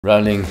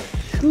Rolling.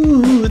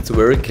 Ooh, it's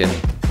working.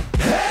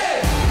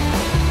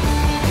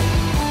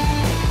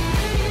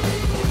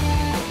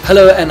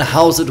 Hello and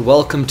how's it?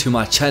 Welcome to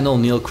my channel,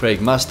 Neil Craig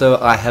Musto.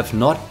 I have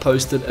not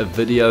posted a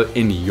video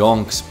in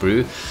yonks,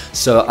 brew,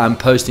 so I'm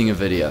posting a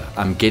video.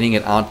 I'm getting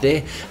it out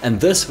there,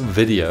 and this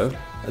video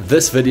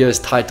is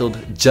titled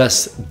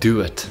Just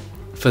Do It.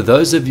 For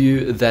those of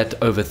you that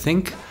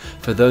overthink,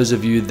 for those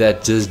of you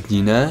that just,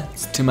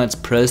 it's too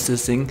much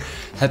processing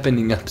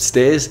happening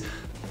upstairs,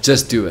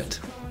 just do it.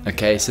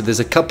 Okay, so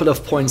there's a couple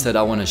of points that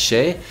I want to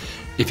share.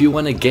 If you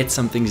want to get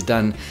some things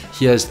done,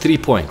 here's 3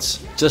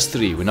 points, just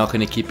 3. We're not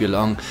going to keep you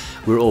long.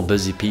 We're all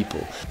busy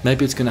people.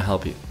 Maybe it's going to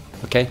help you.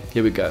 Okay,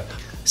 here we go.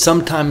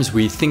 Sometimes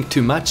we think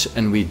too much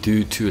and we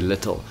do too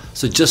little.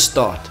 So just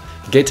start.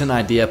 Get an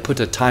idea,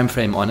 put a time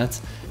frame on it,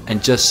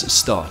 and just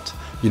start.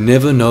 You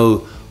never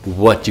know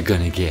what you're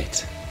going to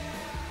get.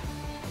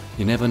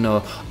 You never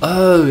know,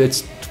 oh,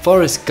 it's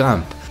Forrest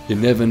Gump. You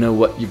never know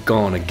what you're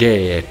gonna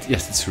get.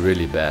 Yes, it's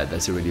really bad.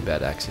 That's a really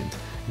bad accent.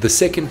 The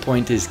second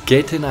point is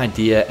get an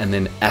idea and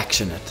then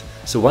action it.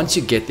 So once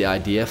you get the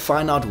idea,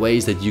 find out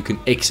ways that you can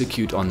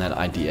execute on that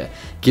idea.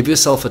 Give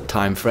yourself a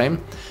time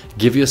frame,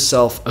 give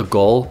yourself a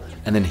goal,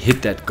 and then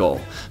hit that goal.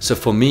 So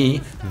for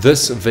me,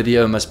 this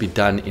video must be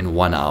done in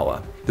 1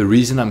 hour. The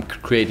reason I'm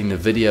creating the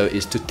video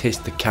is to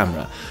test the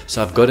camera.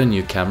 So I've got a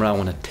new camera, I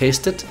want to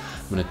test it.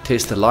 I'm going to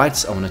test the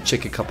lights, I want to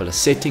check a couple of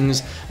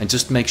settings and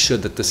just make sure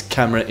that this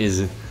camera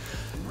is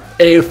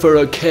A for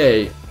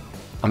okay.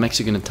 I'm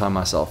actually going to time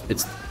myself.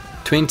 It's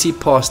 20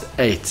 past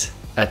 8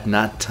 at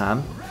night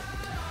time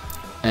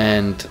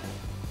and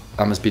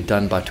I must be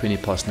done by 20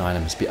 past 9. I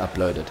must be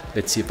uploaded.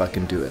 Let's see if I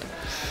can do it.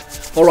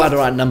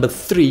 Alright, number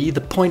 3.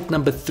 The point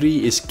number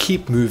 3 is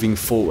keep moving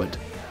forward.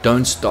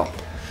 Don't stop.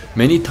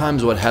 Many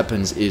times what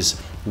happens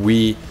is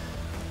we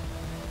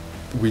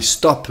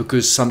stop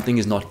because something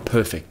is not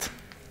perfect.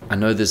 I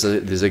know there's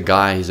a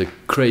guy, he's a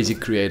crazy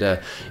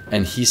creator,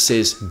 and he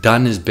says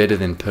done is better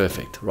than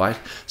perfect, right?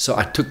 So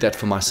I took that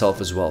for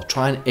myself as well.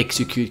 Try and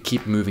execute,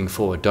 keep moving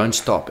forward, don't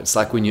stop. It's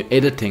like when you're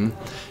editing,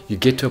 you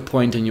get to a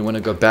point and you want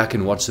to go back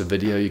and watch the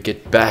video, you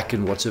get back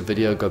and watch the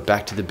video, go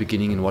back to the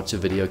beginning and watch the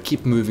video,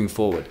 keep moving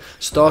forward.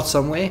 Start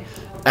somewhere,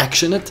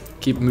 action it,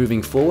 keep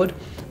moving forward.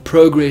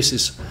 Progress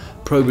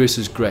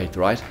is great,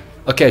 right?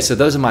 Okay, so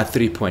those are my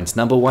 3 points.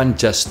 Number 1,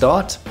 just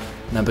start.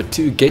 Number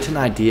 2, get an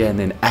idea and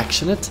then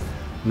action it.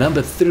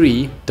 Number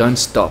 3, don't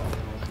stop,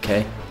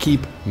 okay?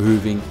 Keep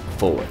moving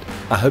forward.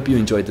 I hope you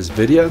enjoyed this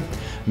video.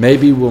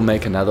 Maybe we'll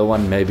make another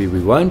one, maybe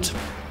we won't.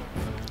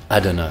 I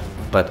don't know,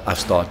 but I've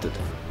started.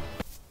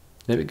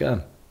 There we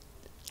go.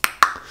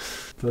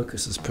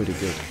 Focus is pretty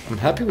good. I'm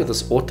happy with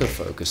this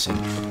auto-focusing.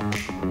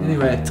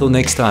 Anyway, till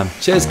next time.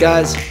 Cheers,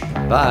 guys.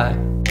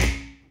 Bye.